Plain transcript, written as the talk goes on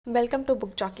Welcome to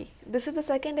Book Jockey. This is the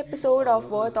second episode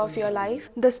of Worth of Your Life.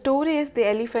 The story is The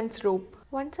Elephant's Rope.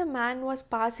 Once a man was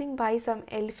passing by some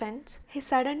elephants. He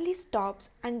suddenly stops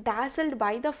and dazzled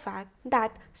by the fact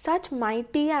that such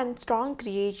mighty and strong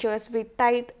creatures were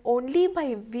tied only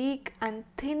by weak and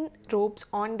thin ropes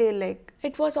on their leg.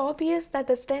 It was obvious that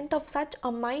the strength of such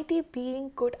a mighty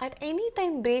being could at any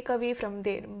time break away from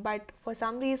there, but for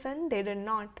some reason they did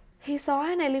not. He saw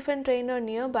an elephant trainer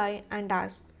nearby and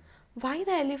asked why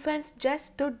the elephants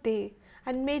just stood there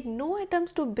and made no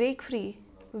attempts to break free.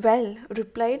 Well,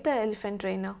 replied the elephant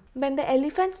trainer, when the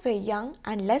elephants were young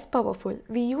and less powerful,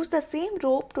 we used the same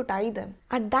rope to tie them.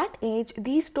 At that age,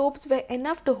 these ropes were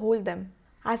enough to hold them.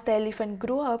 As the elephant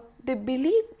grew up, they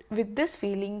believed with this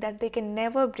feeling that they can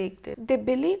never break them. They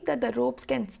believed that the ropes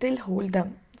can still hold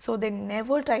them, so they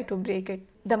never tried to break it.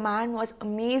 The man was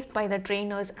amazed by the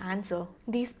trainer's answer.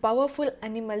 These powerful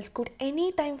animals could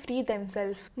any time free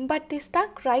themselves, but they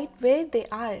stuck right where they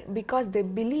are because they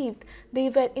believed they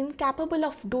were incapable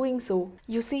of doing so.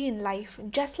 You see, in life,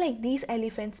 just like these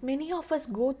elephants, many of us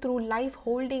go through life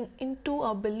holding into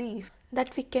a belief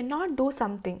that we cannot do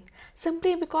something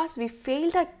simply because we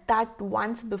failed at that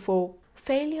once before.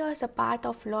 Failure is a part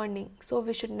of learning, so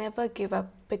we should never give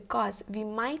up because we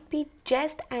might be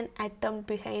just an attempt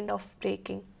behind of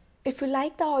breaking. If you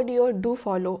like the audio, do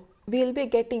follow. We'll be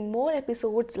getting more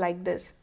episodes like this.